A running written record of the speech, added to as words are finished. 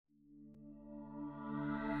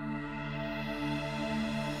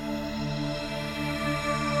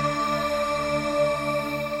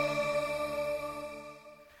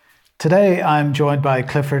Today, I'm joined by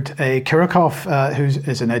Clifford A. Kirikoff, who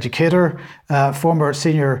is an educator, former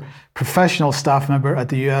senior professional staff member at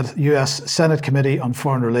the U.S. Senate Committee on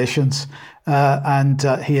Foreign Relations, and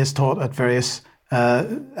he has taught at various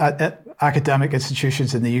academic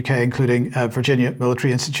institutions in the UK, including Virginia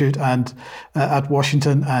Military Institute and at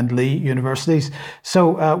Washington and Lee Universities.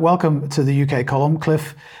 So welcome to the UK column,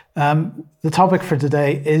 Cliff. The topic for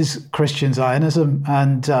today is Christian Zionism,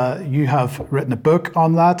 and you have written a book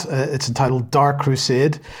on that. It's entitled Dark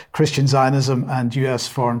Crusade, Christian Zionism and US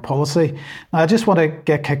Foreign Policy. Now, I just want to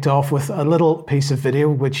get kicked off with a little piece of video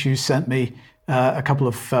which you sent me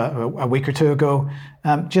a week or two ago,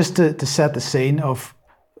 just to set the scene of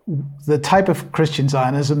the type of Christian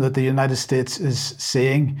Zionism that the United States is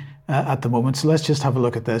seeing at the moment. So let's just have a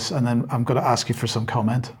look at this, and then I'm going to ask you for some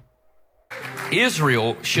comment.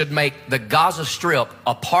 Israel should make the Gaza Strip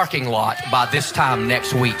a parking lot by this time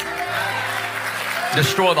next week.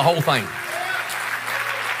 Destroy the whole thing.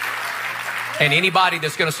 And anybody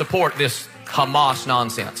that's going to support this Hamas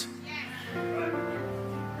nonsense.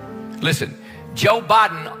 Listen, Joe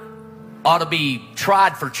Biden ought to be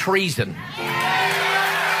tried for treason.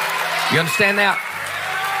 You understand that?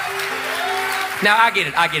 Now, I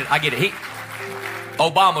get it.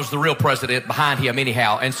 Obama's the real president behind him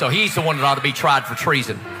anyhow, and so he's the one that ought to be tried for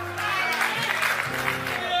treason.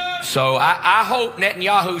 So I hope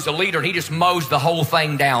Netanyahu's a leader and he just mows the whole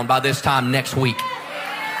thing down by this time next week.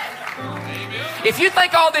 If you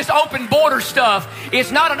think all this open border stuff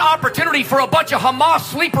is not an opportunity for a bunch of Hamas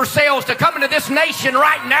sleeper cells to come into this nation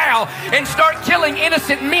right now and start killing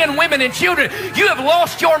innocent men, women, and children, you have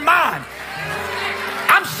lost your mind.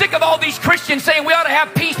 I'm sick of all these Christians saying we ought to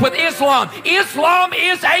have peace with Islam. Islam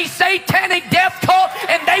is a satanic death cult,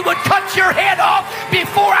 and they would cut your head off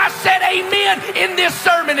before I said amen in this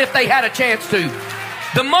sermon if they had a chance to.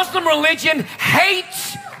 The Muslim religion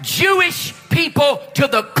hates Jewish people to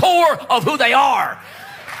the core of who they are.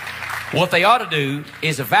 What they ought to do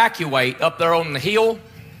is evacuate up there on the hill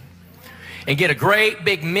and get a great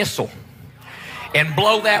big missile and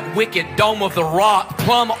blow that wicked Dome of the Rock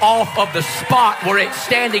plumb off of the spot where it's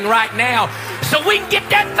standing right now, so we can get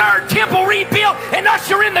that third temple rebuilt and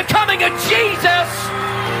usher in the coming of Jesus.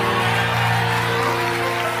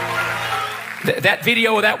 That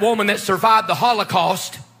video of that woman that survived the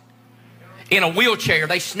Holocaust in a wheelchair,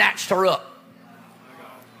 they snatched her up.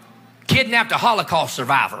 Kidnapped a Holocaust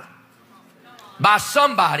survivor by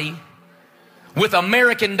somebody with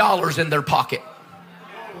American dollars in their pocket.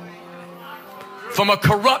 From a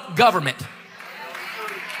corrupt government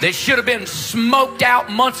that should have been smoked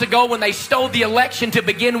out months ago when they stole the election to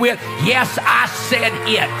begin with. Yes, I said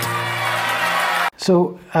it.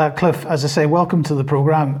 So, Cliff, as I say, welcome to the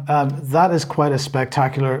program. That is quite a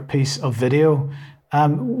spectacular piece of video.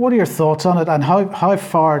 What are your thoughts on it, and how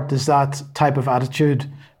far does that type of attitude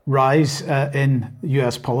rise in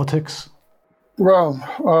US politics? Well,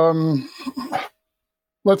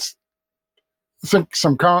 let's think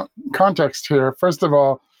some context here. First of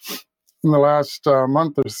all, in the last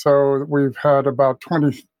month or so, we've had about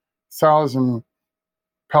 20,000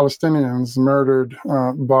 Palestinians murdered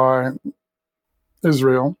by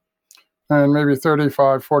Israel, and maybe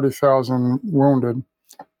 40,000 wounded,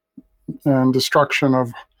 and destruction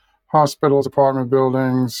of hospitals, apartment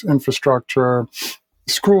buildings, infrastructure,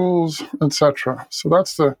 schools, etc. So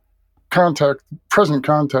that's the present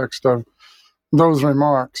context of those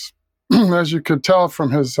remarks. As you could tell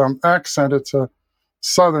from his accent, it's a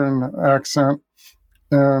Southern accent,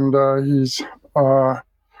 and he's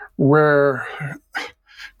where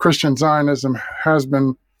Christian Zionism has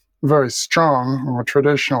been very strong,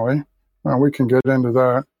 traditionally. We can get into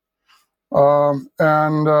that.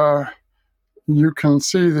 And you can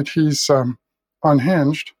see that he's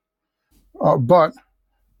unhinged, but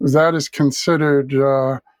that is considered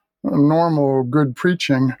normal, good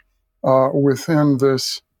preaching within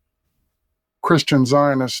this Christian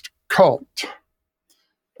Zionist cult.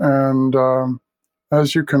 And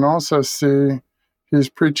as you can also see, he's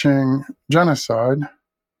preaching genocide,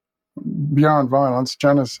 beyond violence,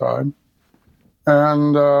 genocide,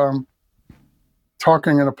 and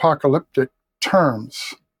talking in apocalyptic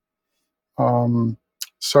terms.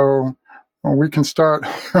 So we can start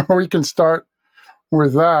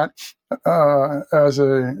with that as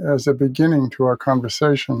a beginning to our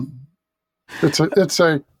conversation.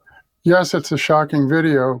 Yes, it's a shocking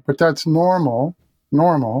video, but that's normal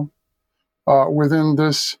within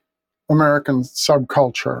this American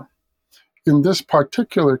subculture. In this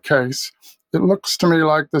particular case, it looks to me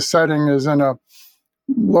like the setting is in a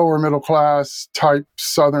lower middle class type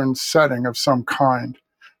Southern setting of some kind.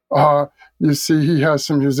 You see, he has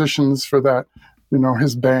some musicians for that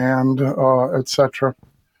his band, etc.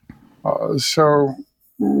 So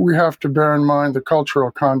we have to bear in mind the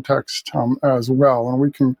cultural context as well, and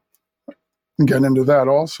we can get into that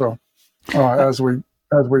also as we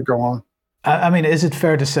go on. I mean, is it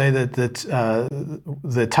fair to say that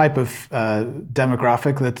the type of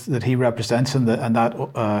demographic that he represents and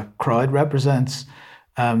that crowd represents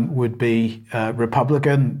would be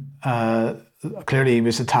Republican? Clearly, he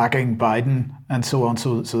was attacking Biden and so on,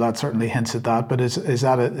 so that certainly hints at that. But is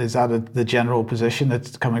that the general position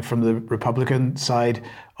that's coming from the Republican side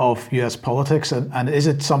of U.S. politics, and is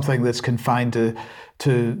it something that's confined to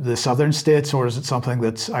the southern states, or is it something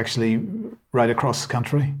that's actually right across the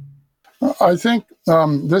country? I think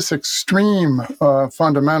this extreme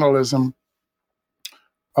fundamentalism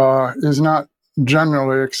is not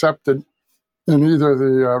generally accepted in either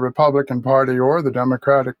the Republican Party or the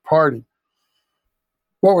Democratic Party.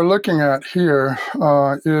 What we're looking at here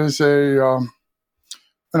is an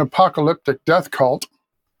apocalyptic death cult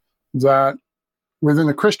that within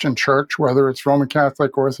the Christian church, whether it's Roman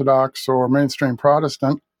Catholic, Orthodox, or mainstream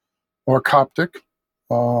Protestant, or Coptic,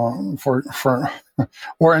 or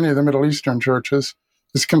any of the Middle Eastern churches,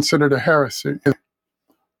 is considered a heresy.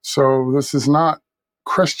 So this is not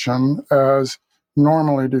Christian as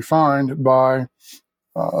normally defined by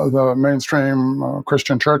the mainstream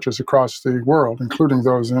Christian churches across the world, including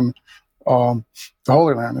those in the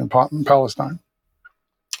Holy Land, in Palestine.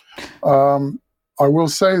 I will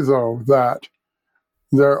say, though, that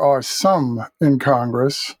there are some in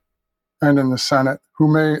Congress and in the Senate who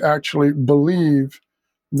may actually believe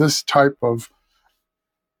this type of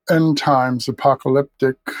end times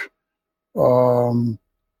apocalyptic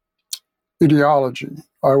ideology.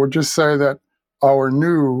 I would just say that our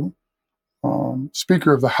new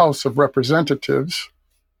Speaker of the House of Representatives,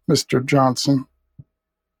 Mr. Johnson,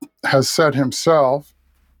 has said himself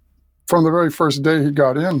from the very first day he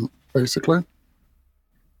got in, basically,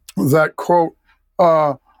 that, quote,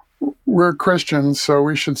 we're Christians, so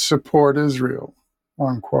we should support Israel,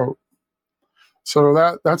 unquote. So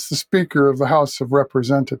that's the Speaker of the House of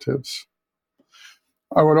Representatives.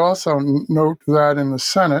 I would also note that in the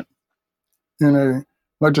Senate, in a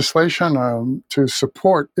legislation to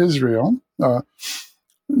support Israel, the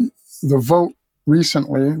vote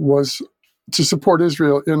recently was to support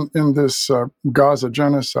Israel in this Gaza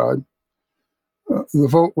genocide. The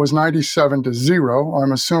vote was 97-0.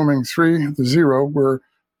 I'm assuming 3-0 were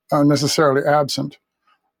necessarily absent.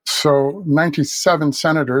 So 97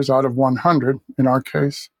 senators out of 100, in our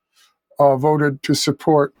case, voted to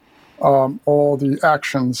support all the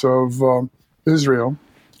actions of Israel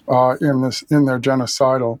in their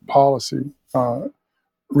genocidal policy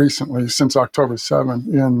recently, since October 7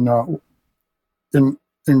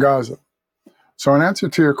 in Gaza. So in answer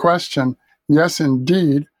to your question, yes,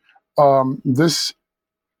 indeed, this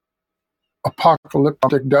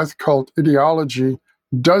apocalyptic death cult ideology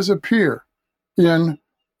does appear in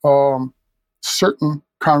certain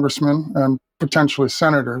congressmen and potentially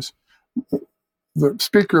senators. The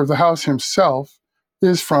Speaker of the House himself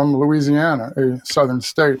is from Louisiana, a southern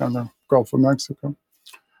state on the Gulf of Mexico.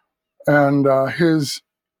 And his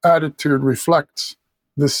attitude reflects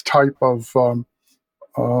this type of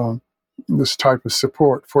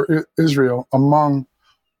support for Israel among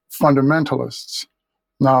fundamentalists.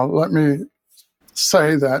 Now, let me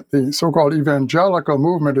say that the so-called evangelical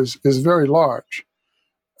movement is very large.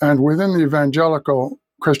 And within the evangelical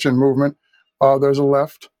Christian movement, there's a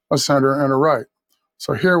left, a center, and a right.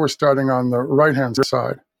 So here we're starting on the right-hand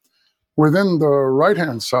side. Within the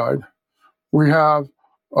right-hand side, we have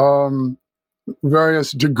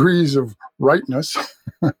various degrees of rightness,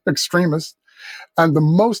 extremists, and the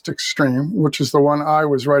most extreme, which is the one I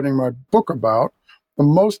was writing my book about, the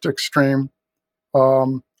most extreme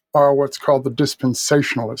are what's called the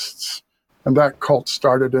dispensationalists. And that cult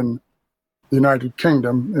started in the United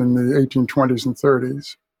Kingdom in the 1820s and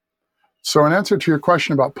 30s. So in answer to your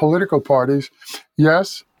question about political parties,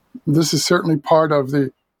 yes, this is certainly part of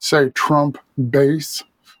the, say, Trump base,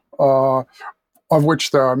 of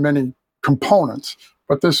which there are many components.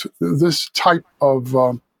 But this type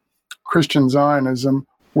of Christian Zionism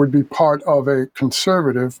would be part of a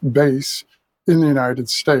conservative base in the United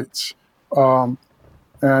States. And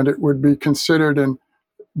it would be considered,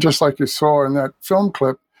 just like you saw in that film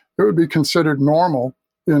clip, it would be considered normal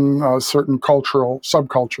in certain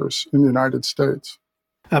subcultures in the United States.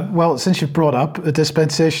 Well, since you've brought up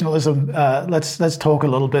dispensationalism, let's talk a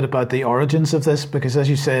little bit about the origins of this, because, as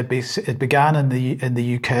you say, it began in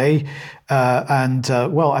the UK, and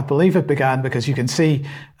I believe it began because you can see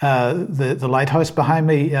the lighthouse behind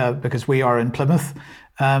me, because we are in Plymouth.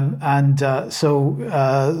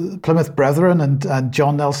 Plymouth Brethren and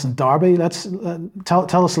John Nelson Darby. Let's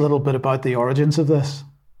tell us a little bit about the origins of this.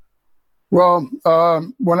 Well,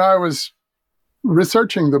 when I was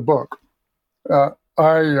researching the book,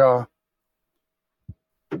 the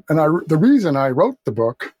reason I wrote the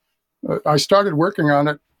book, I started working on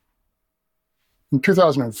it in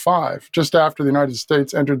 2005, just after the United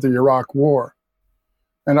States entered the Iraq War.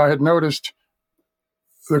 And I had noticed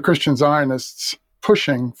the Christian Zionists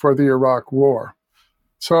pushing for the Iraq War.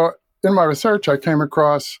 So in my research, I came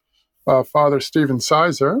across Father Stephen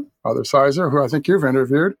Sizer, Father Sizer, who I think you've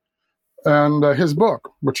interviewed, and his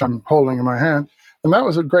book, which I'm holding in my hand. And that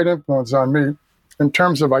was a great influence on me in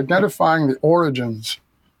terms of identifying the origins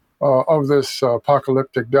of this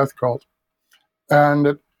apocalyptic death cult. And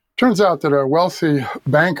it turns out that a wealthy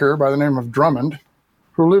banker by the name of Drummond,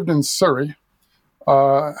 who lived in Surrey,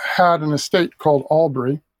 had an estate called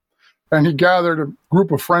Albury, and he gathered a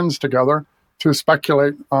group of friends together to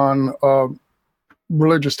speculate on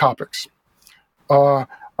religious topics. I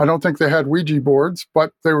don't think they had Ouija boards,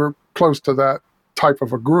 but they were close to that type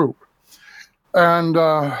of a group. And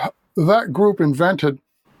that group invented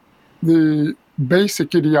the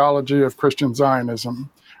basic ideology of Christian Zionism,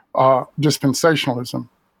 dispensationalism.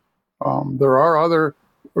 There are other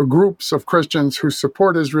groups of Christians who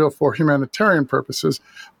support Israel for humanitarian purposes.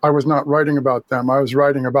 I was not writing about them. I was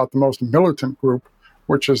writing about the most militant group,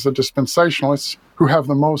 which is the dispensationalists, who have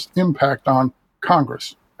the most impact on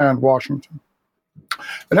Congress and Washington.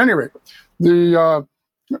 At any rate, the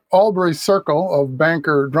Albury circle of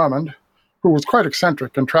banker Drummond, who was quite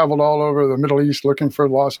eccentric and traveled all over the Middle East looking for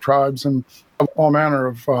lost tribes and all manner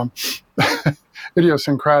of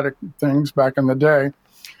idiosyncratic things back in the day.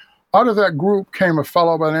 Out of that group came a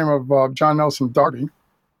fellow by the name of John Nelson Darby.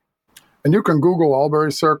 And you can Google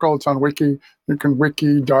Albury Circle. It's on Wiki. You can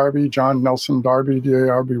Wiki Darby, John Nelson Darby,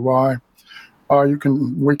 D-A-R-B-Y. You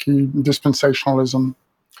can Wiki dispensationalism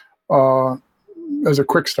as a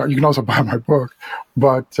quick start. You can also buy my book.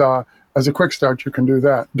 But as a quick start, you can do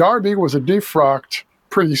that. Darby was a defrocked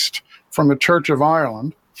priest from the Church of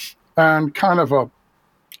Ireland and kind of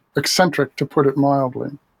eccentric, to put it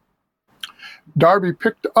mildly. Darby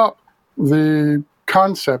picked up the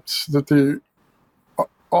concepts that the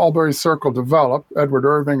Albury Circle developed, Edward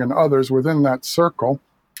Irving and others within that circle,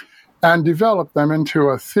 and developed them into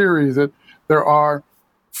a theory that there are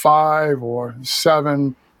 5 or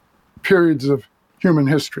 7 periods of human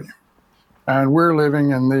history. And we're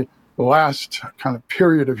living in the last kind of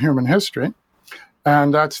period of human history,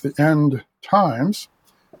 and that's the end times.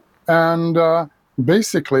 And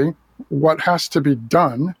basically, what has to be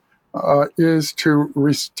done is to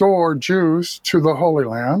restore Jews to the Holy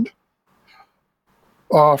Land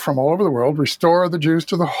from all over the world, restore the Jews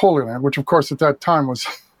to the Holy Land, which of course at that time was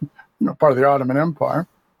part of the Ottoman Empire.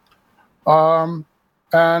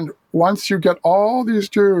 And once you get all these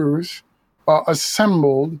Jews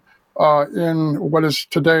assembled in what is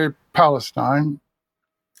today Palestine,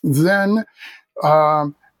 then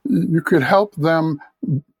you could help them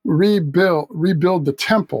rebuild the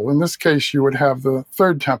temple. In this case, you would have the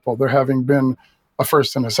third temple, there having been a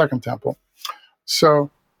first and a second temple. So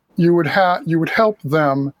you would help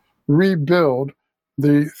them rebuild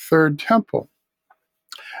the third temple.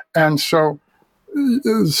 And so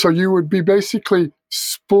you would be basically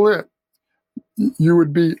split. You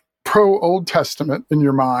would be pro-Old Testament in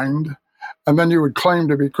your mind, and then you would claim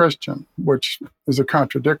to be Christian, which is a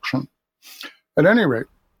contradiction. At any rate,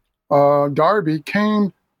 Darby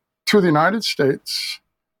came to the United States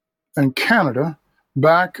and Canada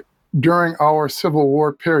back during our Civil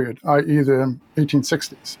War period, i.e. the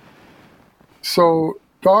 1860s. So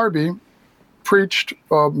Darby preached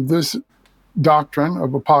this doctrine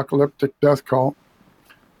of apocalyptic death cult,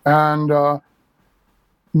 and a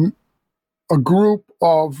group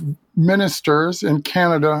of ministers in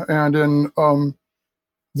Canada and in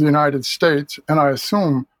the United States, and I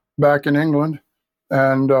assume back in England,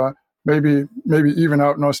 and maybe even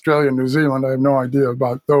out in Australia and New Zealand. I have no idea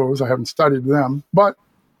about those. I haven't studied them. But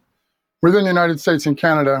within the United States and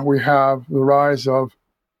Canada, we have the rise of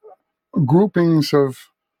groupings of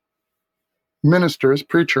ministers,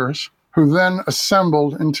 preachers, who then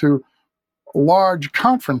assembled into large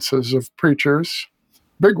conferences of preachers,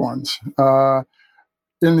 big ones,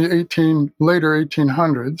 in the later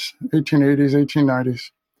 1800s, 1880s,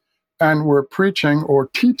 1890s, and were preaching or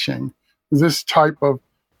teaching this type of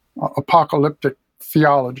apocalyptic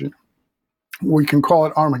theology. We can call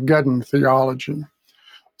it Armageddon theology.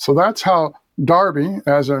 So that's how Darby,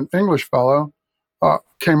 as an English fellow,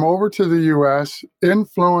 came over to the U.S.,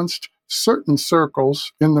 influenced certain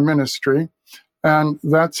circles in the ministry, and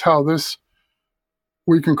that's how this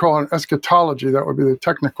we can call it eschatology. That would be the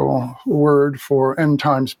technical word for end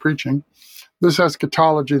times preaching. This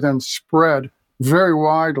eschatology then spread very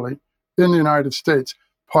widely in the United States,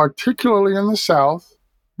 particularly in the South,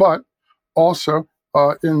 but also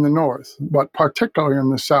in the North, but particularly in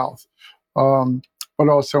the South, but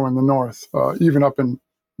also in the North, even up in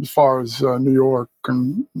as far as New York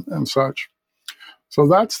and such. So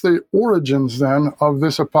that's the origins then of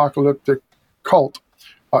this apocalyptic cult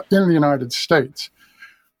in the United States.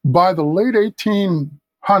 By the late 1800s,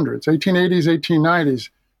 1880s, 1890s,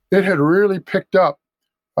 it had really picked up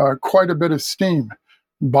quite a bit of steam.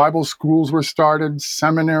 Bible schools were started,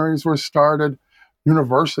 seminaries were started,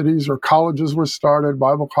 universities or colleges were started,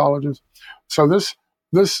 Bible colleges. So this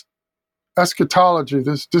eschatology,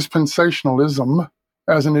 this dispensationalism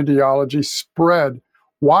as an ideology spread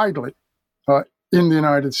widely in the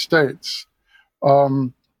United States.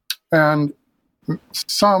 And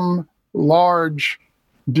some large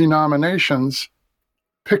denominations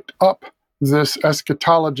picked up this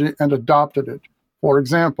eschatology and adopted it. For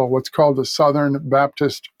example, what's called the Southern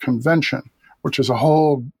Baptist Convention, which is a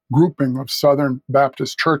whole grouping of Southern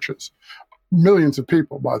Baptist churches, millions of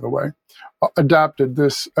people, by the way, adapted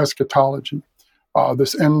this eschatology,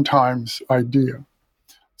 this end times idea.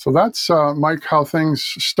 So that's, Mike, how things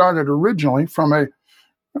started originally from a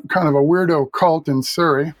kind of a weirdo cult in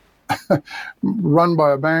Surrey, run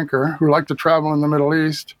by a banker who liked to travel in the Middle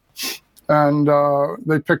East. And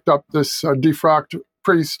they picked up this defrocked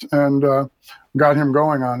priest and got him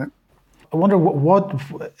going on it. I wonder what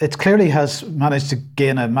it clearly has managed to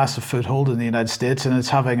gain a massive foothold in the United States, and it's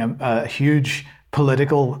having a huge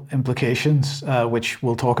political implications, which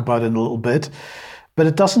we'll talk about in a little bit. But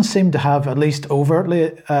it doesn't seem to have, at least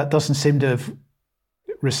overtly, doesn't seem to have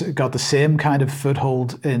got the same kind of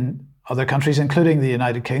foothold in other countries, including the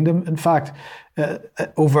United Kingdom. In fact,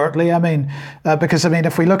 overtly, I mean, because I mean,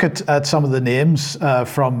 if we look at some of the names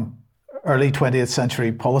from early 20th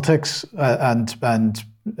century politics and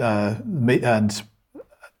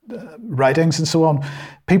writings and so on,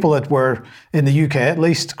 people that were in the UK, at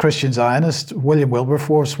least Christian Zionists, William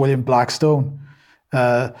Wilberforce, William Blackstone,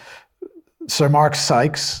 Sir Mark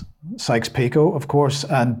Sykes Picot, of course,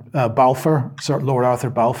 and Balfour, Sir Lord Arthur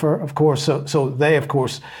Balfour, of course. So they, of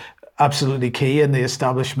course, absolutely key in the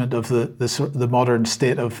establishment of the modern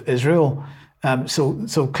state of Israel.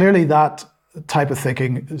 So clearly that type of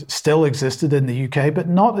thinking still existed in the UK, but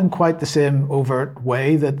not in quite the same overt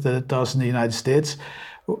way that it does in the United States.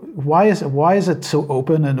 Why is it so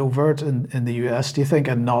open and overt in the US, do you think,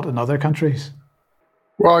 and not in other countries?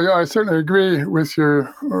 Well, yeah, I certainly agree with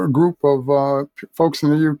your group of folks in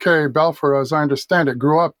the UK. Balfour, as I understand it,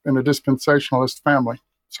 grew up in a dispensationalist family.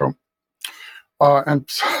 So, and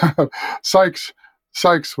Sykes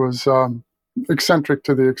was eccentric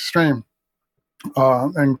to the extreme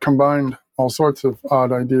and combined all sorts of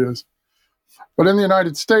odd ideas. But in the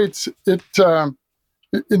United States, it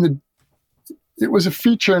was a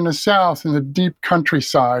feature in the South, in the deep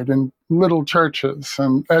countryside, in little churches.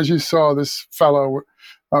 And as you saw, this fellow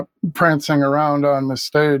prancing around on the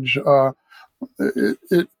stage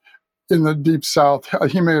in the deep South,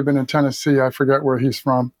 he may have been in Tennessee, I forget where he's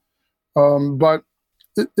from. But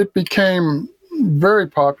it became very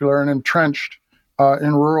popular and entrenched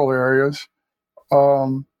in rural areas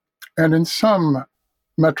and in some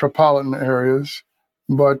metropolitan areas.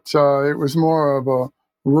 But it was more of a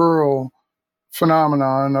rural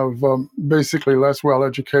phenomenon of basically less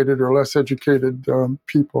well-educated or less educated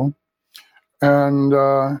people. And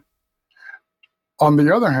on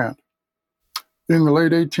the other hand, in the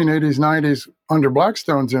late 1880s, 90s, under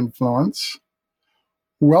Blackstone's influence,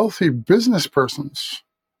 wealthy business persons,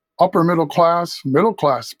 upper middle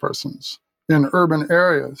class persons in urban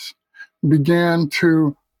areas began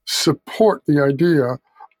to support the idea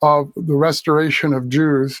of the restoration of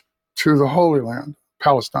Jews to the Holy Land,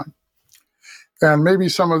 Palestine. And maybe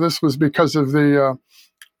some of this was because of the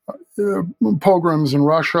pogroms in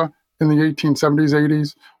Russia in the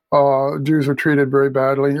 1870s, 80s. Jews were treated very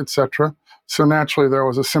badly, etc. So naturally, there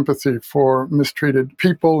was a sympathy for mistreated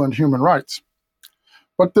people and human rights.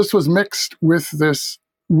 But this was mixed with this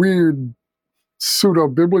weird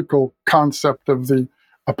pseudo-biblical concept of the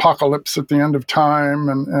apocalypse at the end of time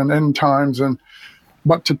and end times.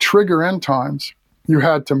 But to trigger end times, you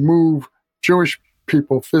had to move Jewish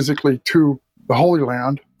people physically to the Holy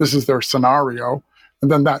Land. This is their scenario.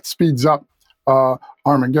 And then that speeds up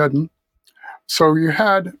Armageddon. So you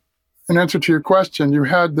had, in answer to your question, you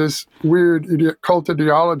had this weird cult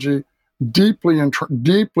ideology deeply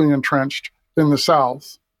entrenched in the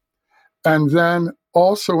South. And then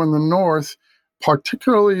also in the North,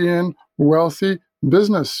 particularly in wealthy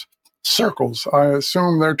business circles. I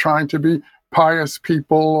assume they're trying to be pious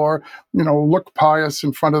people or, look pious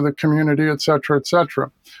in front of the community, et cetera, et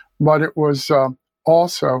cetera. But it was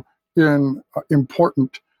also in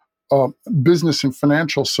important business and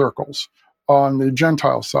financial circles on the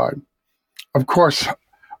Gentile side. Of course,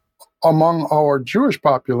 among our Jewish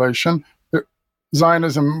population,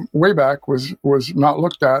 Zionism way back was not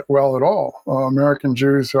looked at well at all. American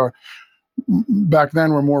Jews back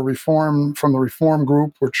then were more reformed from the Reform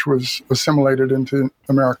group, which was assimilated into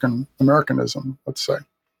Americanism, let's say.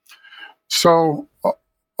 So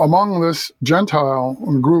among this Gentile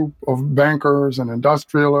group of bankers and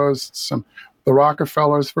industrialists and the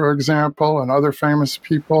Rockefellers, for example, and other famous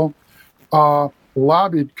people,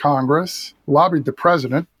 lobbied Congress, lobbied the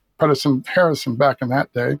president, President Harrison back in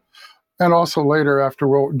that day, and also later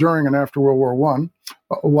during and after World War I,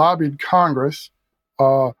 lobbied Congress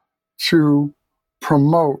to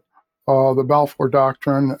promote the Balfour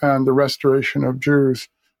Doctrine and the restoration of Jews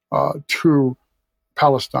to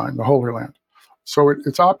Palestine, the Holy Land. So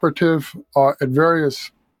it's operative at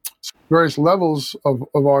various levels of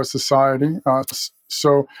our society.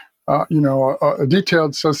 A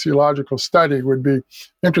detailed sociological study would be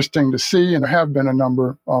interesting to see, and there have been a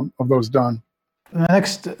number of those done. The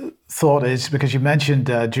next thought is, because you mentioned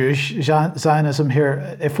Jewish Zionism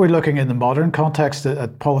here, if we're looking in the modern context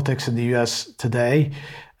at politics in the US today,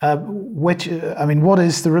 what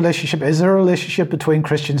is the relationship? Is there a relationship between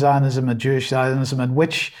Christian Zionism and Jewish Zionism? And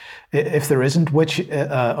which, if there isn't, which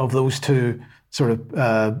of those two sort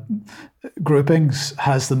of groupings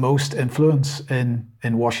has the most influence in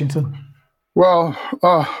Washington? Well,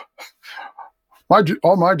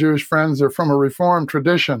 all my Jewish friends are from a Reformed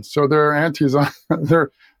tradition, so they're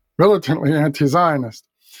they're militantly anti-Zionist.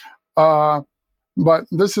 But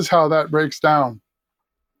this is how that breaks down.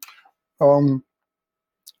 During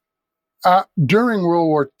World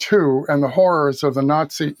War II and the horrors of the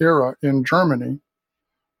Nazi era in Germany,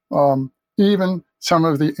 even some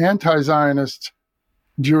of the anti-Zionist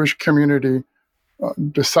Jewish community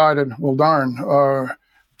decided, well, darn,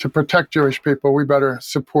 to protect Jewish people, we better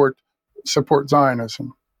support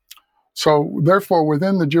Zionism. So therefore,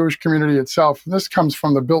 within the Jewish community itself, this comes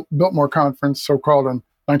from the Biltmore Conference, so-called in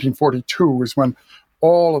 1942, is when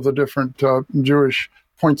all of the different Jewish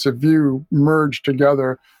points of view merged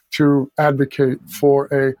together to advocate for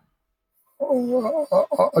a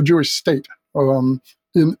Jewish state in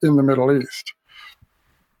the Middle East.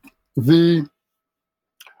 The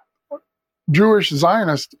Jewish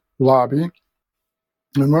Zionist lobby,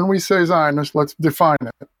 and when we say Zionist, let's define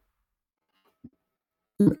it.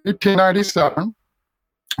 In 1897,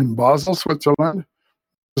 in Basel, Switzerland,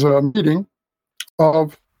 there was a meeting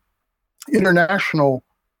of international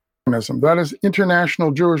Zionism, that is,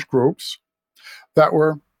 international Jewish groups that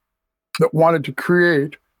wanted to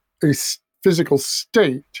create a physical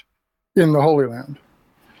state in the Holy Land.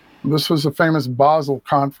 This was the famous Basel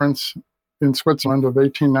Conference in Switzerland of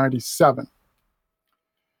 1897.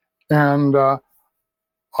 And I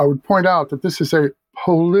would point out that this is a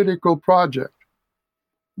political project.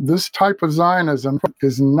 This type of Zionism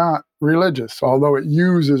is not religious, although it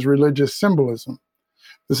uses religious symbolism.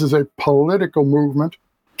 This is a political movement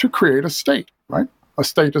to create a state, right? A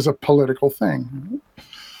state is a political thing.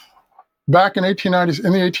 Back in the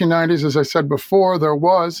 1890s, as I said before, there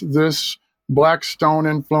was this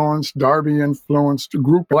Blackstone-influenced, Darby-influenced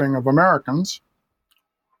grouping of Americans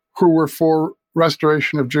who were for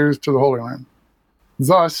restoration of Jews to the Holy Land.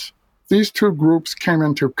 Thus, these two groups came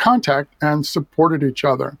into contact and supported each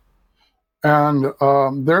other. And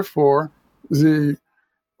therefore, the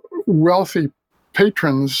wealthy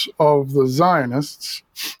patrons of the Zionists,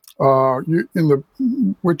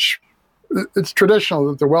 it's traditional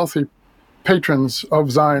that the wealthy patrons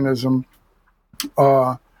of Zionism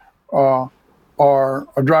are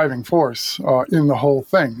a driving force in the whole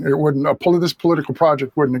thing. This political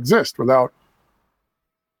project wouldn't exist without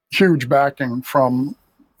huge backing from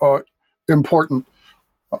important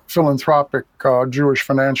philanthropic Jewish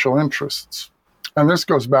financial interests. And this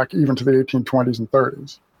goes back even to the 1820s and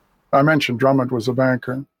 30s. I mentioned Drummond was a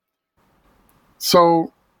banker.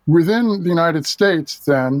 So within the United States,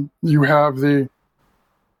 then, you have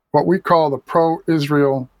what we call the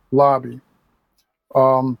pro-Israel lobby.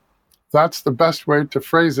 That's the best way to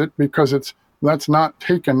phrase it, because that's not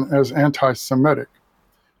taken as anti-Semitic.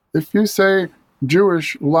 If you say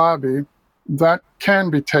Jewish lobby, that can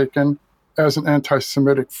be taken as an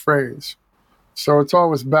anti-Semitic phrase. So it's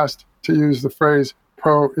always best to use the phrase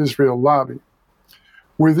pro-Israel lobby.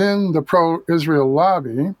 Within the pro-Israel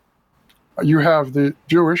lobby, you have the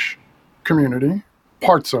Jewish community,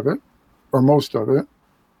 parts of it, or most of it,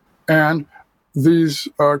 and these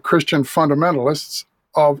Christian fundamentalists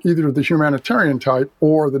of either the humanitarian type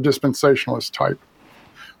or the dispensationalist type.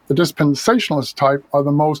 The dispensationalist type are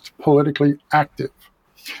the most politically active.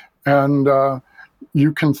 And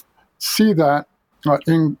you can see that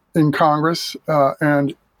in Congress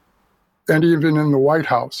and even in the White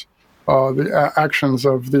House, the actions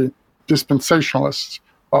of the dispensationalists,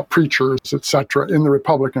 preachers, etc., in the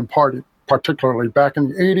Republican Party. Particularly back in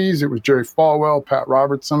the 80s, it was Jerry Falwell, Pat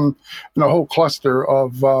Robertson, and a whole cluster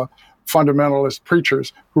of fundamentalist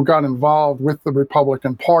preachers who got involved with the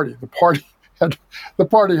Republican Party. The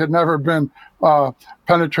party had never been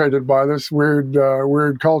penetrated by this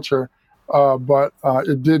weird culture, but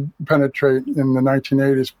it did penetrate in the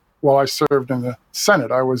 1980s while I served in the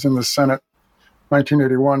Senate. I was in the Senate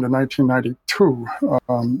 1981 to 1992,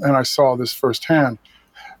 and I saw this firsthand.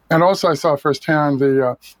 And also I saw firsthand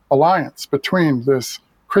the alliance between this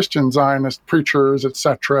Christian Zionist preachers,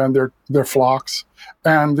 etc., and their flocks,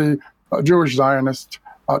 and the Jewish Zionist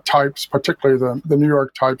types, particularly the New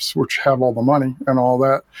York types, which have all the money and all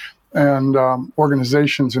that, and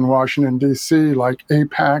organizations in Washington, D.C., like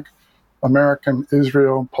AIPAC, American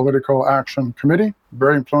Israel Political Action Committee,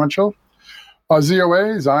 very influential.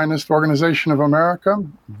 ZOA, Zionist Organization of America,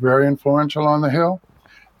 very influential on the Hill.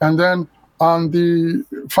 And then on the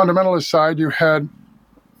fundamentalist side, you had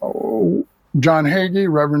John Hagee,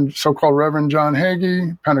 so-called Reverend John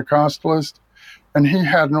Hagee, Pentecostalist, and he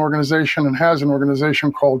had an organization and has an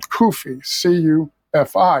organization called CUFI,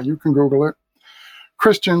 C-U-F-I. You can Google it.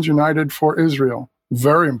 Christians United for Israel,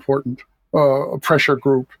 very important pressure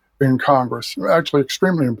group in Congress, actually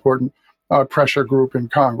extremely important pressure group in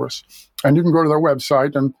Congress. And you can go to their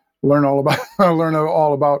website and learn all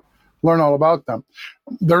about them.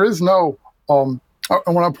 There is no, I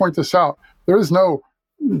want to point this out, there is no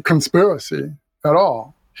conspiracy at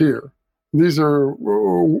all here. These are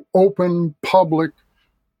open, public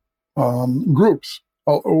groups,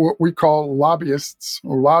 what we call lobbyists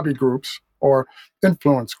or lobby groups or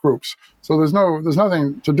influence groups. So there's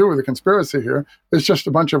nothing to do with the conspiracy here. It's just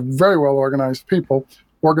a bunch of very well organized people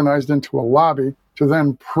organized into a lobby to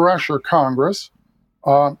then pressure Congress.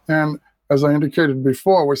 And as I indicated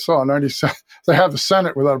before, we saw 97, they have the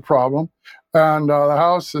Senate without a problem. And the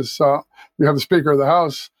House is, you have the Speaker of the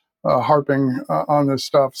House harping on this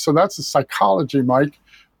stuff. So that's the psychology, Mike,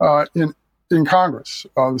 in Congress.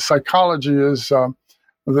 The psychology is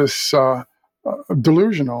this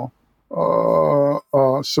delusional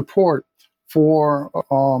support for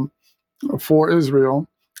Israel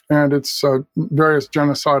and its various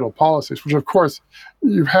genocidal policies, which of course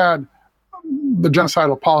you've had the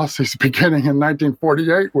genocidal policies beginning in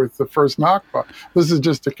 1948 with the first Nakba. This is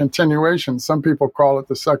just a continuation. Some people call it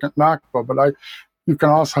the second Nakba, but you can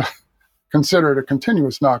also consider it a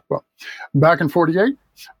continuous Nakba. Back in 48,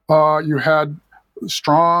 you had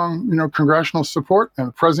strong, congressional support, and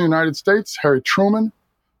the President of the United States, Harry Truman,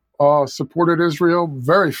 supported Israel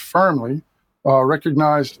very firmly,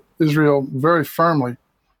 recognized Israel very firmly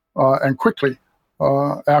and quickly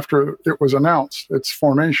after it was announced, its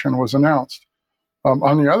formation was announced.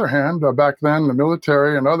 On the other hand, back then, the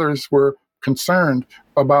military and others were concerned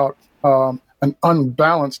about an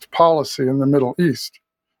unbalanced policy in the Middle East.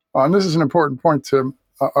 And this is an important point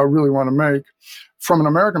I really want to make. From an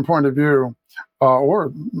American point of view,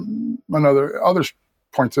 or other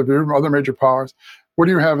points of view, other major powers, what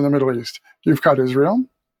do you have in the Middle East? You've got Israel,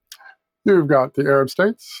 you've got the Arab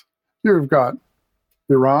states, you've got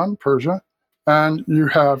Iran, Persia, and you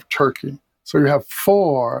have Turkey. So you have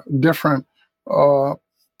 4 different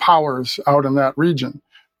powers out in that region.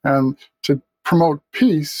 And to promote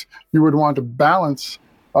peace, you would want to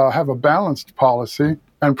have a balanced policy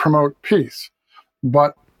and promote peace.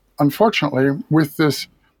 But unfortunately, with this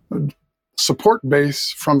support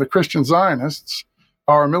base from the Christian Zionists,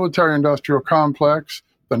 our military-industrial complex,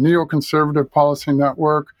 the neoconservative policy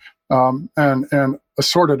network, and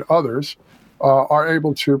assorted others are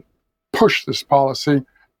able to push this policy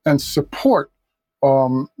and support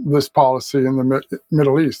this policy in the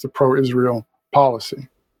Middle East, the pro-Israel policy.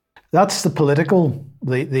 That's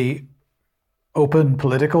the open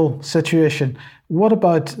political situation. What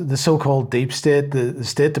about the so-called deep state, the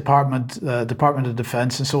State Department, Department of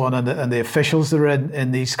Defense, and so on, and the officials that are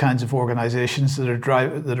in these kinds of organizations that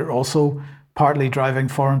are also partly driving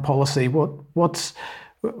foreign policy?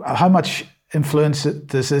 How much influence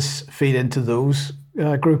does this feed into those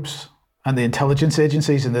groups and the intelligence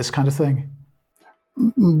agencies and this kind of thing?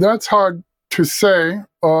 That's hard to say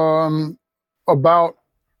about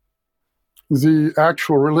the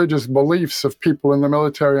actual religious beliefs of people in the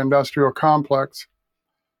military-industrial complex.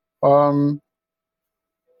 Starting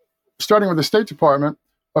with the State Department,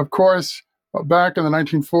 of course, back in the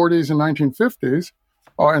 1940s and 1950s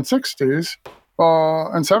and 60s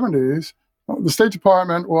and 70s, the State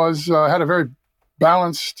Department had a very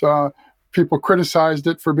balanced. People criticized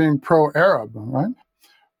it for being pro-Arab, right?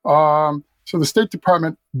 So the State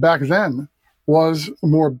Department back then was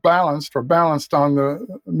more balanced on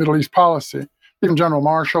the Middle East policy. Even General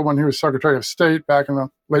Marshall, when he was Secretary of State back in the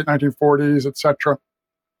late 1940s, et cetera,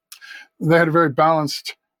 they had a very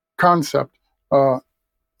balanced concept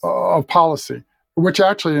of policy, which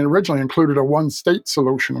actually originally included a one-state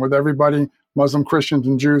solution with everybody, Muslim, Christians,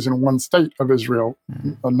 and Jews in one state of Israel,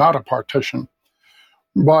 not a partition.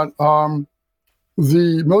 But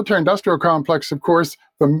the military-industrial complex, of course,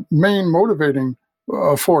 the main motivating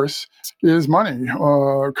force is money,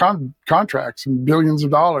 contracts, and billions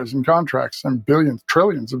of dollars in contracts, and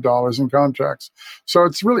trillions of dollars in contracts. So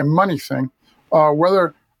it's really a money thing.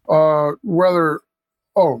 The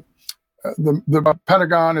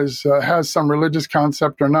Pentagon has some religious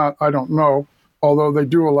concept or not, I don't know. Although they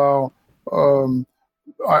do allow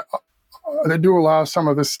some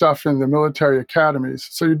of this stuff in the military academies.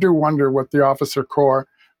 So you do wonder what the officer corps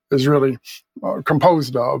is really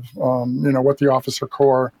composed of. What the officer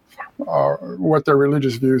corps, what their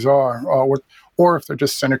religious views are, or if they're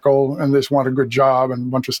just cynical and they just want a good job and a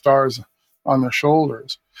bunch of stars on their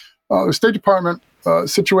shoulders. The State Department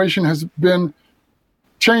situation has been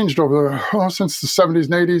changed since the 70s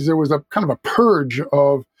and 80s. There was a kind of a purge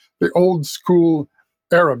of the old school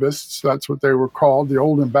Arabists, that's what they were called, the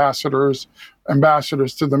old ambassadors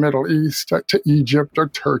to the Middle East, to Egypt or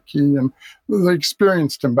Turkey, and the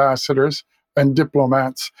experienced ambassadors and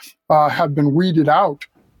diplomats have been weeded out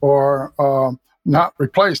or not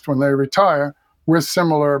replaced when they retire with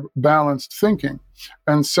similar balanced thinking.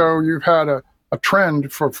 And so you've had a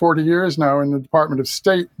trend for 40 years now in the Department of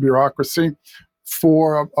State bureaucracy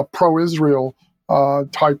for a pro-Israel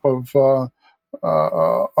type of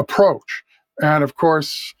approach. And of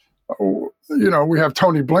course, we have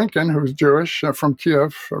Tony Blinken, who's Jewish, from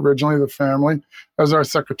Kiev, originally the family, as our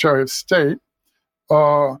Secretary of State.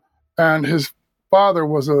 And his father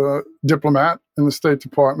was a diplomat in the State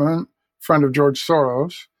Department, friend of George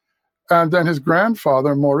Soros. And then his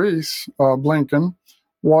grandfather, Maurice Blinken,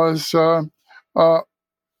 was a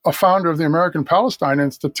founder of the American Palestine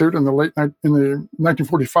Institute in the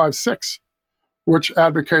 1945-6, which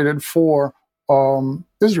advocated for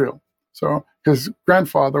Israel. So his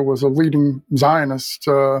grandfather was a leading Zionist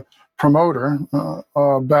promoter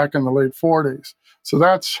back in the late 40s. So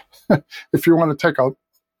that's, if you want to take a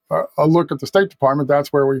look at the State Department,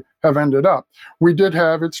 that's where we have ended up. We did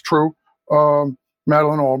have, it's true,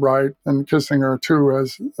 Madeleine Albright and Kissinger too,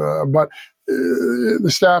 but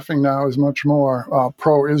the staffing now is much more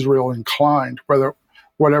pro-Israel inclined,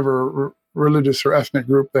 whatever religious or ethnic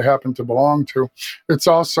group they happen to belong to. It's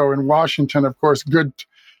also in Washington, of course, good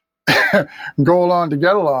go along to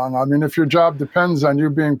get along. I mean, if your job depends on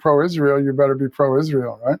you being pro-Israel, you better be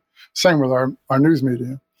pro-Israel, right? Same with our news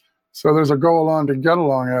media. So there's a go along to get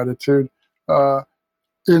along attitude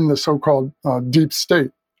in the so-called deep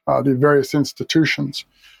state, the various institutions.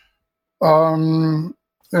 And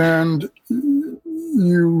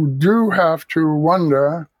you do have to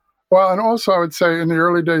wonder, well, and also I would say in the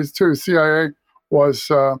early days too, CIA was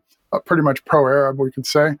pretty much pro-Arab, we could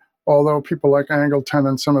say, although people like Angleton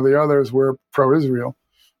and some of the others were pro-Israel.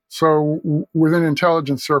 So within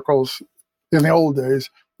intelligence circles in the old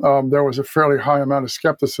days, there was a fairly high amount of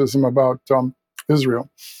skepticism about Israel.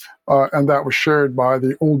 And that was shared by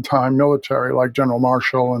the old-time military like General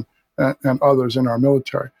Marshall and others in our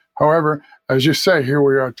military. However, as you say, here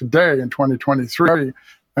we are today in 2023,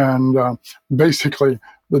 and basically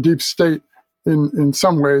the deep state in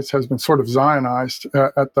some ways has been sort of Zionized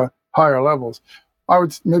at the higher levels. I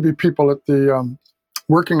would maybe people at the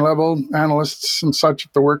working level, analysts and such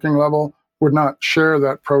at the working level, would not share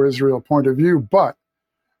that pro-Israel point of view. But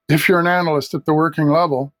if you're an analyst at the working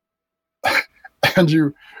level and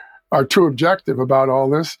you are too objective about all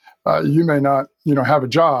this, you may not, have a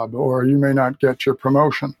job, or you may not get your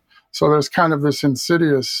promotion. So there's kind of this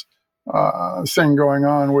insidious thing going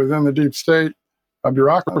on within the deep state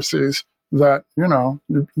bureaucracies that you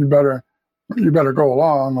better go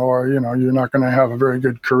along, or you're not going to have a very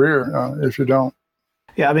good career if you don't.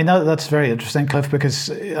 Yeah, I mean that's very interesting, Cliff, because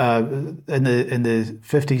in the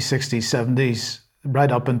 50s, 60s, 70s,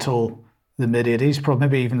 right up until the mid 80s, probably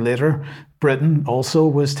maybe even later, Britain also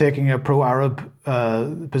was taking a pro-Arab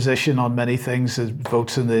position on many things,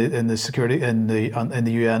 votes in the security in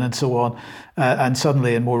the UN and so on, and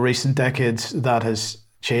suddenly in more recent decades that has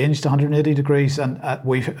changed 180 degrees, and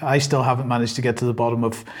I still haven't managed to get to the bottom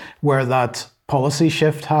of where that policy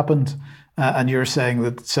shift happened. and you're saying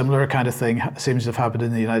that similar kind of thing seems to have happened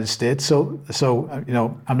in the United States. So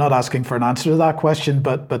I'm not asking for an answer to that question,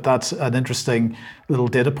 but that's an interesting little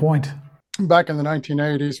data point. Back in the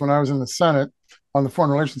 1980s, when I was in the Senate on the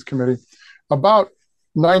Foreign Relations Committee, about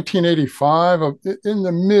 1985, in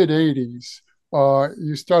the mid 80s,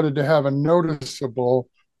 you started to have a noticeable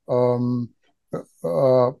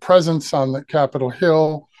presence on the Capitol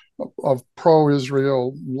Hill of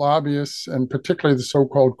pro-Israel lobbyists, and particularly the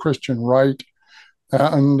so-called Christian right,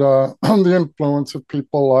 and the influence of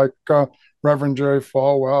people like Reverend Jerry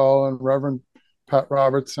Falwell and Reverend Pat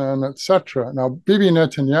Robertson, etc. Now, Bibi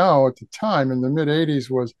Netanyahu at the time, in the mid-'80s,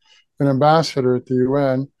 was an ambassador at the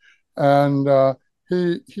UN, and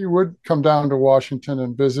he would come down to Washington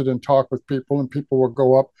and visit and talk with people, and people would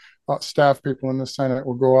go up, staff people in the Senate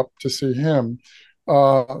would go up to see him.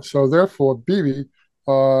 So therefore, Bibi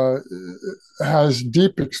has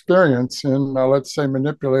deep experience in, let's say,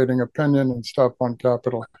 manipulating opinion and stuff on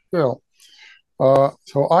Capitol Hill.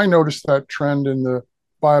 So I noticed that trend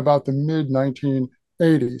by about the mid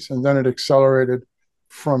 1980s, and then it accelerated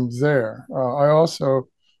from there. I also,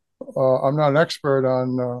 I'm not an expert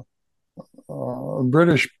on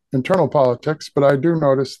British internal politics, but I do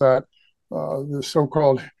notice that the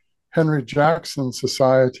so-called Henry Jackson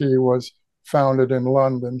Society was founded in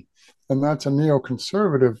London, and that's a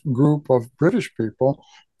neoconservative group of British people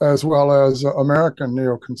as well as American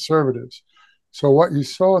neoconservatives. So what you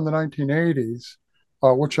saw in the 1980s,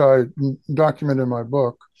 which I document in my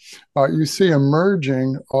book, you see a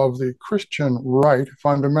merging of the Christian right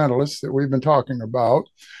fundamentalists that we've been talking about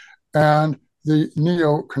and the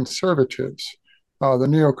neoconservatives. The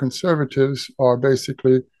neoconservatives are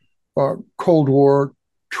basically Cold War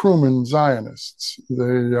Truman Zionists.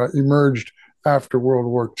 They emerged after World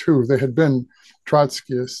War II. They had been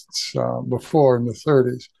Trotskyists before in the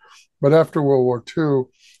 30s. But after World War II,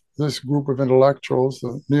 this group of intellectuals,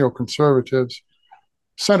 the neoconservatives,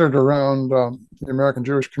 centered around the American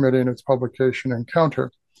Jewish Committee and its publication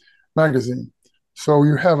Encounter magazine. So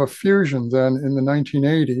you have a fusion then in the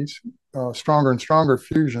 1980s, stronger and stronger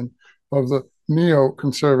fusion of the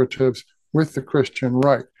neoconservatives with the Christian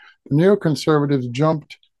right. The neoconservatives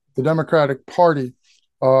jumped the Democratic Party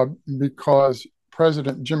because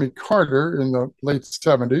President Jimmy Carter in the late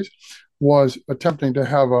 70s was attempting to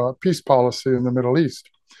have a peace policy in the Middle East.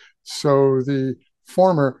 So the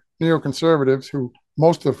former neoconservatives,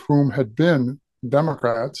 most of whom had been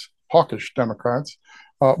Democrats, hawkish Democrats,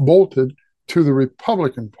 bolted to the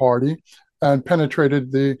Republican Party and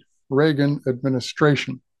penetrated the Reagan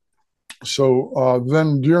administration. So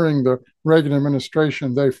then during the Reagan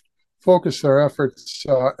administration, they focused their efforts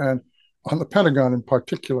and on the Pentagon in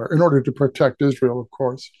particular, in order to protect Israel, of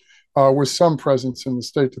course, with some presence in the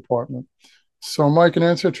State Department. So, Mike, in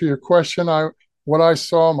answer to your question, what I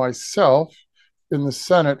saw myself in the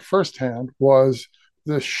Senate firsthand was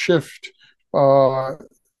the shift toward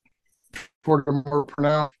a more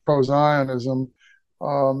pronounced pro-Zionism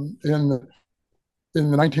in the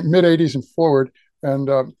mid 80s and forward, and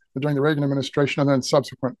during the Reagan administration and then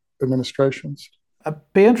subsequent administrations. I'd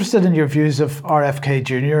be interested in your views of RFK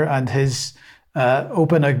Jr. and his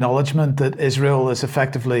open acknowledgement that Israel is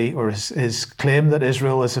effectively, or his claim that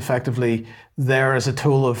Israel is effectively there as a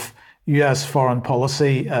tool of U.S. foreign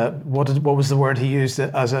policy. What was the word he used?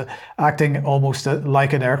 As acting almost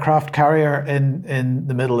like an aircraft carrier in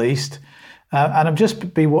the Middle East. And I'm just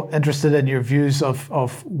interested in your views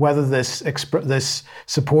of whether this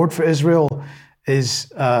support for Israel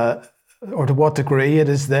is, or to what degree it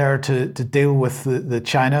is there to deal with the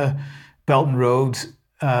China Belt and Road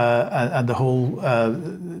and the whole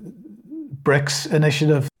BRICS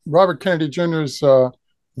initiative. Robert Kennedy Jr.'s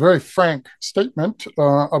very frank statement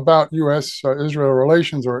about U.S.-Israel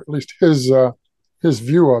relations, or at least his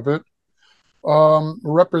view of it,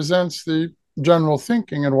 represents the general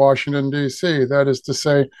thinking in Washington, D.C. That is to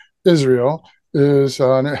say, Israel is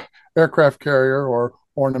an aircraft carrier or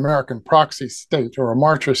an American proxy state or a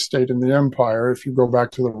martyr state in the empire. If you go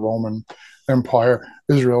back to the Roman Empire,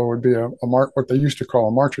 Israel would be what they used to call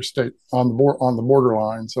a martyr state on the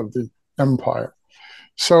borderlines of the empire.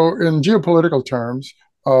 So in geopolitical terms,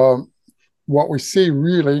 what we see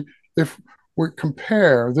really, if we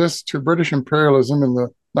compare this to British imperialism in the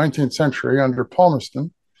 19th century under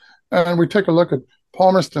Palmerston, and we take a look at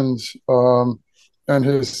Palmerston's and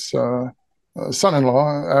his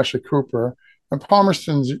son-in-law, Ashley Cooper, and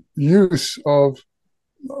Palmerston's use of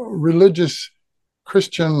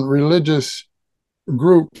Christian religious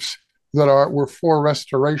groups that were for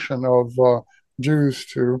restoration of Jews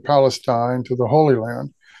to Palestine, to the Holy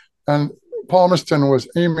Land. And Palmerston was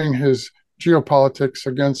aiming his geopolitics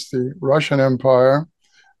against the Russian Empire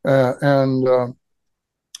and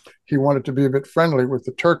he wanted to be a bit friendly with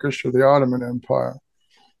the Turkish or the Ottoman Empire.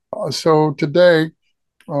 So today,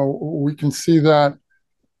 we can see that,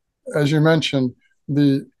 as you mentioned,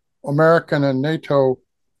 the American and NATO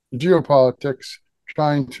geopolitics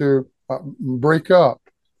trying to break up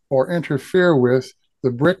or interfere with the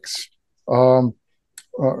BRICS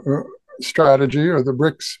strategy or the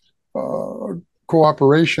BRICS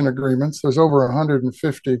cooperation agreements. There's over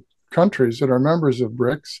 150 countries that are members of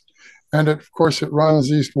BRICS. And of course, it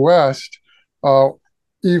runs east-west,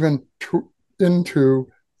 even into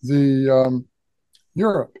the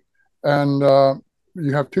Europe. And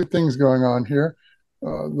you have two things going on here.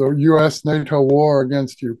 The U.S.-NATO war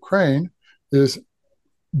against Ukraine is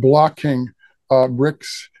blocking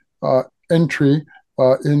BRICS entry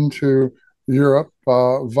into Europe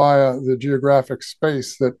via the geographic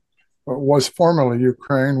space that was formerly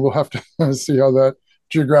Ukraine. We'll have to see how that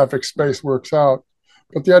geographic space works out.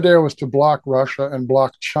 But the idea was to block Russia and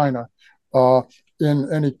block China in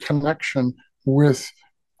any connection with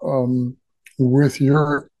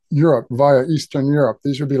Europe via Eastern Europe.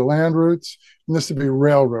 These would be land routes, and this would be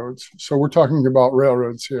railroads. So we're talking about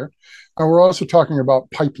railroads here. And we're also talking about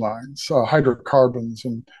pipelines, hydrocarbons,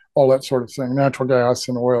 and all that sort of thing, natural gas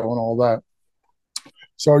and oil and all that.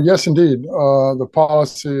 So yes, indeed, the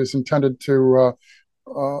policy is intended to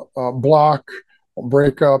block,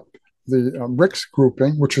 break up the BRICS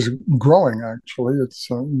grouping, which is growing, actually. It's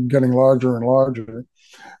getting larger and larger.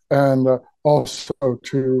 And also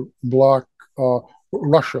to block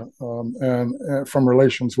Russia and from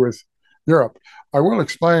relations with Europe. I will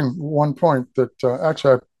explain one point that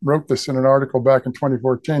actually I wrote this in an article back in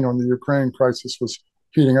 2014 when the Ukraine crisis was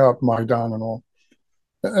heating up, Maidan and all.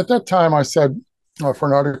 At that time, I said, for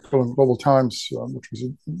an article in Global Times, which was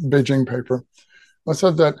a Beijing paper, I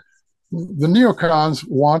said that the neocons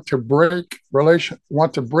want to break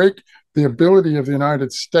the ability of the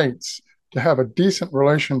United States to have a decent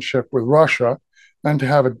relationship with Russia and to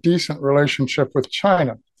have a decent relationship with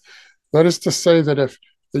China. That is to say that if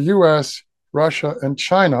the US, Russia, and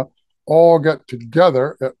China all get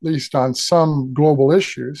together, at least on some global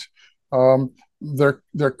issues,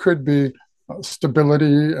 there could be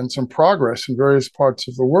stability and some progress in various parts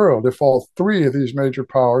of the world if all three of these major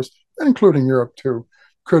powers, including Europe too,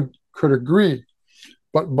 could agree.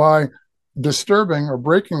 But by disturbing or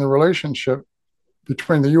breaking the relationship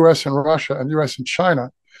between the US and Russia and US and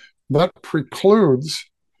China, that precludes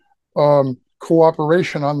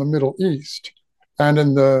cooperation on the Middle East. And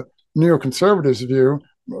in the neoconservatives' view,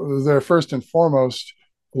 their first and foremost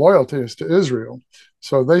loyalty is to Israel.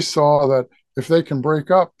 So they saw that if they can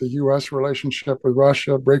break up the US relationship with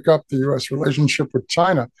Russia, break up the US relationship with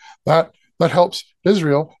China, that helps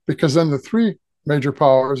Israel, because then the three major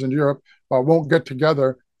powers in Europe won't get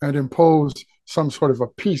together and impose some sort of a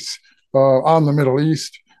peace on the Middle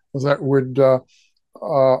East that would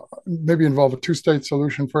maybe involve a two-state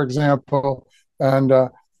solution, for example, and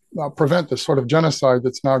prevent the sort of genocide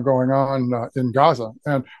that's now going on in Gaza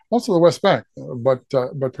and also the West Bank, but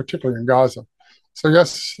particularly in Gaza. So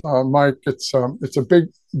yes, Mike, it's a big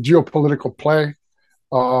geopolitical play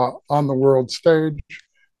on the world stage,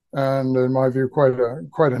 and in my view,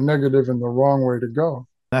 quite a negative and the wrong way to go.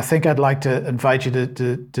 I think I'd like to invite you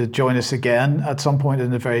to join us again at some point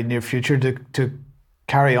in the very near future to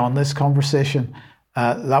carry on this conversation.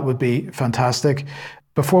 That would be fantastic.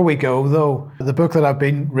 Before we go, though, the book that I've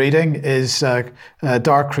been reading is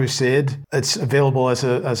Dark Crusade. It's available as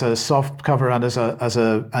a soft cover and as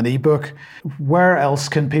an ebook. Where else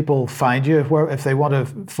can people find you? Where, if they want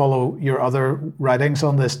to follow your other writings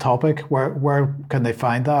on this topic, where can they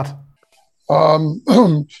find that?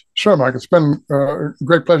 Sure, Mike. It's been a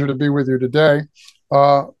great pleasure to be with you today.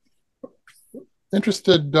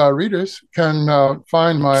 Interested readers can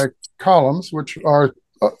find my columns, which are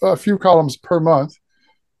a few columns per month,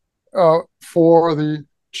 for the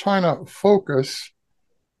China Focus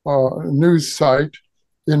news site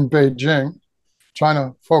in Beijing,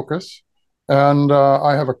 China Focus. And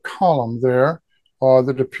I have a column there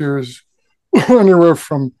that appears anywhere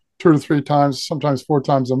from 2 to 3 times, sometimes 4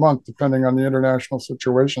 times a month, depending on the international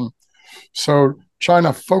situation. So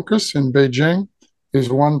China Focus in Beijing is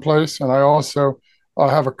one place. And I also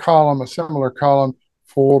have a similar column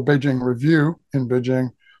for Beijing Review in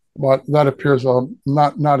Beijing, but that appears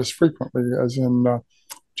not as frequently as in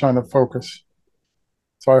China Focus.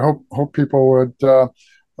 So I hope people would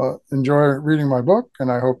enjoy reading my book,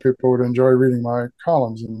 and I hope people would enjoy reading my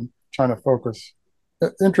columns in China Focus.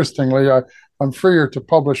 Interestingly, I'm freer to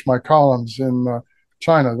publish my columns in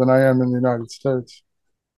China than I am in the United States.